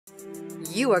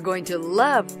You are going to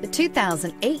love the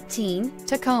 2018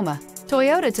 Tacoma.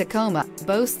 Toyota Tacoma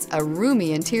boasts a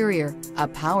roomy interior, a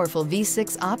powerful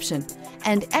V6 option,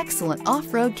 and excellent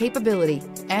off-road capability,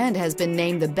 and has been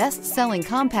named the best-selling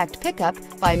compact pickup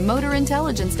by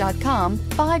MotorIntelligence.com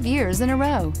 5 years in a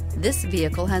row. This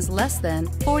vehicle has less than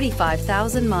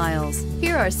 45,000 miles.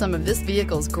 Here are some of this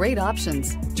vehicle's great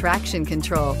options: traction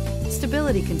control,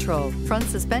 stability control, front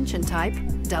suspension type,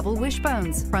 double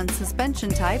wishbones, front suspension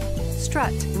type,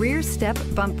 strut, rear step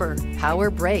bumper, power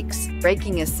brakes,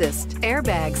 braking assist,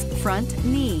 airbags, front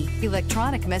knee,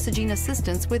 electronic messaging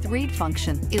assistance with read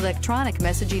function, electronic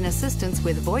messaging assistance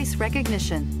with voice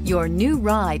recognition. Your new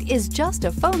ride is just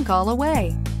a phone call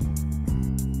away.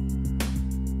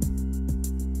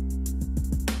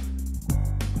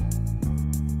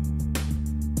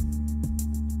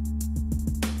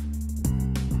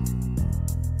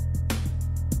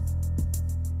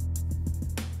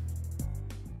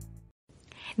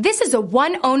 This is a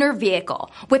one-owner vehicle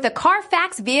with a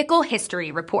Carfax Vehicle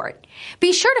History Report.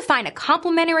 Be sure to find a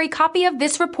complimentary copy of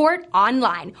this report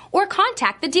online or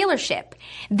contact the dealership.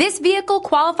 This vehicle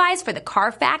qualifies for the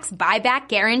Carfax Buyback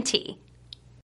Guarantee.